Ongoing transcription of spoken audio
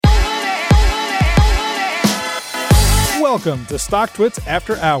Welcome to StockTwits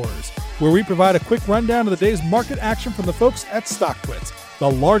After Hours, where we provide a quick rundown of the day's market action from the folks at StockTwits,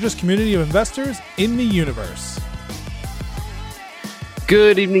 the largest community of investors in the universe.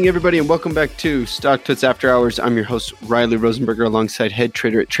 Good evening, everybody, and welcome back to StockTwits After Hours. I'm your host, Riley Rosenberger, alongside head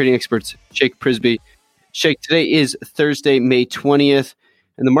trader at Trading Experts, Shake Prisby. Shake, today is Thursday, May 20th,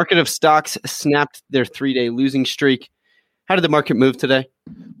 and the market of stocks snapped their three-day losing streak. How did the market move today?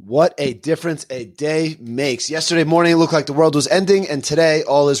 What a difference a day makes. Yesterday morning, it looked like the world was ending, and today,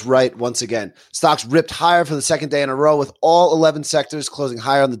 all is right once again. Stocks ripped higher for the second day in a row, with all 11 sectors closing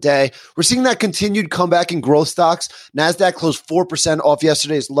higher on the day. We're seeing that continued comeback in growth stocks. NASDAQ closed 4% off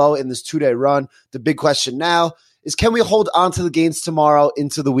yesterday's low in this two-day run. The big question now is, can we hold on to the gains tomorrow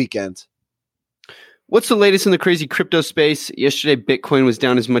into the weekend? What's the latest in the crazy crypto space? Yesterday, Bitcoin was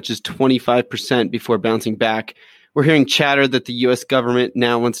down as much as 25% before bouncing back. We're hearing chatter that the U.S. government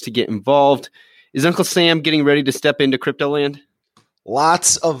now wants to get involved. Is Uncle Sam getting ready to step into crypto land?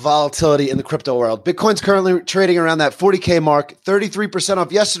 Lots of volatility in the crypto world. Bitcoin's currently trading around that 40K mark, 33%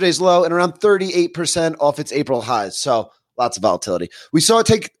 off yesterday's low and around 38% off its April highs. So lots of volatility. We saw it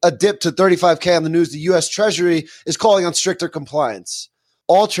take a dip to 35K on the news. The U.S. Treasury is calling on stricter compliance.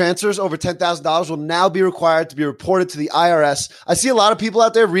 All transfers over $10,000 will now be required to be reported to the IRS. I see a lot of people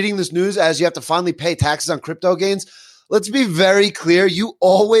out there reading this news as you have to finally pay taxes on crypto gains. Let's be very clear. You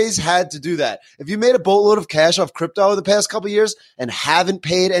always had to do that. If you made a boatload of cash off crypto the past couple of years and haven't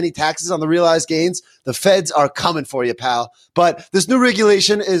paid any taxes on the realized gains, the feds are coming for you, pal. But this new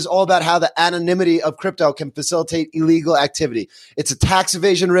regulation is all about how the anonymity of crypto can facilitate illegal activity. It's a tax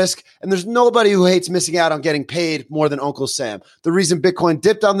evasion risk, and there's nobody who hates missing out on getting paid more than Uncle Sam. The reason Bitcoin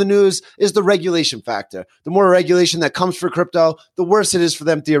dipped on the news is the regulation factor. The more regulation that comes for crypto, the worse it is for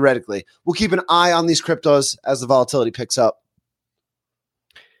them theoretically. We'll keep an eye on these cryptos as the volatility picks up.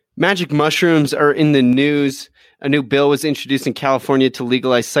 Magic mushrooms are in the news. A new bill was introduced in California to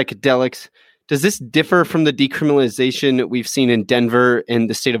legalize psychedelics. Does this differ from the decriminalization we've seen in Denver and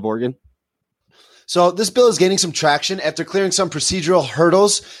the state of Oregon? So this bill is gaining some traction after clearing some procedural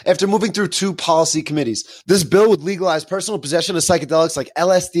hurdles after moving through two policy committees. This bill would legalize personal possession of psychedelics like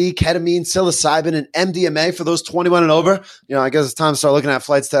LSD, ketamine, psilocybin, and MDMA for those 21 and over. I guess it's time to start looking at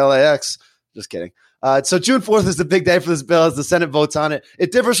flights to LAX. Just kidding. So June 4th is the big day for this bill as the Senate votes on it.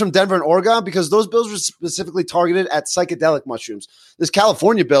 It differs from Denver and Oregon because those bills were specifically targeted at psychedelic mushrooms. This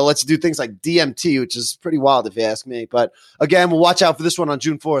California bill lets you do things like DMT, which is pretty wild if you ask me. But again, we'll watch out for this one on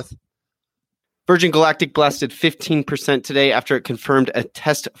June 4th. Virgin Galactic blasted 15% today after it confirmed a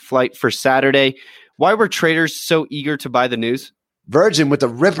test flight for Saturday. Why were traders so eager to buy the news? Virgin with the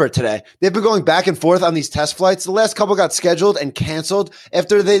ripper today. They've been going back and forth on these test flights. The last couple got scheduled and canceled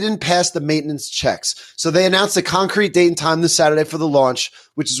after they didn't pass the maintenance checks. So they announced a concrete date and time this Saturday for the launch,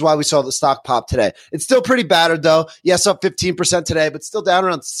 which is why we saw the stock pop today. It's still pretty battered though. Yes, up 15% today, but still down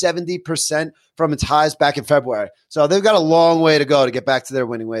around 70% from its highs back in February. So they've got a long way to go to get back to their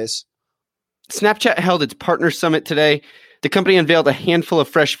winning ways. Snapchat held its partner summit today. The company unveiled a handful of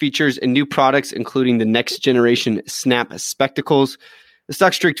fresh features and new products, including the next generation Snap Spectacles. The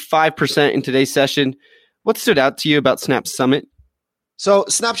stock streaked 5% in today's session. What stood out to you about Snap Summit? So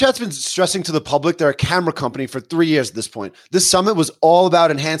Snapchat's been stressing to the public they're a camera company for 3 years at this point. This summit was all about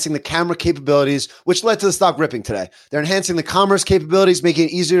enhancing the camera capabilities, which led to the stock ripping today. They're enhancing the commerce capabilities, making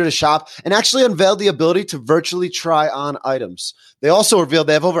it easier to shop, and actually unveiled the ability to virtually try on items. They also revealed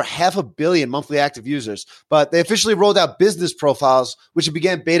they have over 500 million monthly active users, but they officially rolled out business profiles, which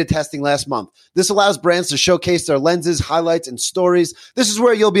began beta testing last month. This allows brands to showcase their lenses, highlights, and stories. This is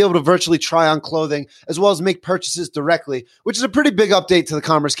where you'll be able to virtually try on clothing, as well as make purchases directly, which is a pretty big update to the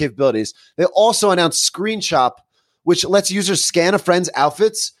commerce capabilities. They also announced Screen Shop, which lets users scan a friend's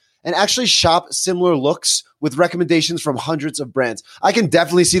outfits and actually shop similar looks with recommendations from hundreds of brands. I can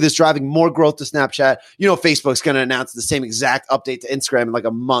definitely see this driving more growth to Snapchat. Facebook's going to announce the same exact update to Instagram in like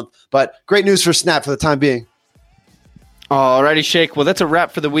a month, but great news for Snap for the time being. Alrighty, Shake. Well, that's a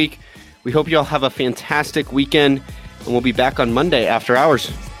wrap for the week. We hope you all have a fantastic weekend, and we'll be back on Monday after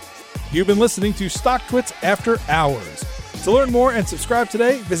hours. You've been listening to StockTwits After Hours. To learn more and subscribe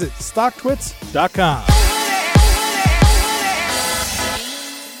today, visit StockTwits.com.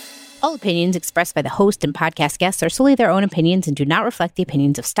 All opinions expressed by the host and podcast guests are solely their own opinions and do not reflect the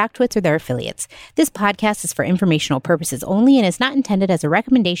opinions of StockTwits or their affiliates. This podcast is for informational purposes only and is not intended as a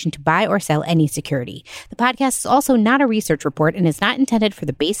recommendation to buy or sell any security. The podcast is also not a research report and is not intended for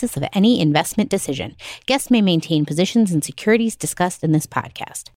the basis of any investment decision. Guests may maintain positions in securities discussed in this podcast.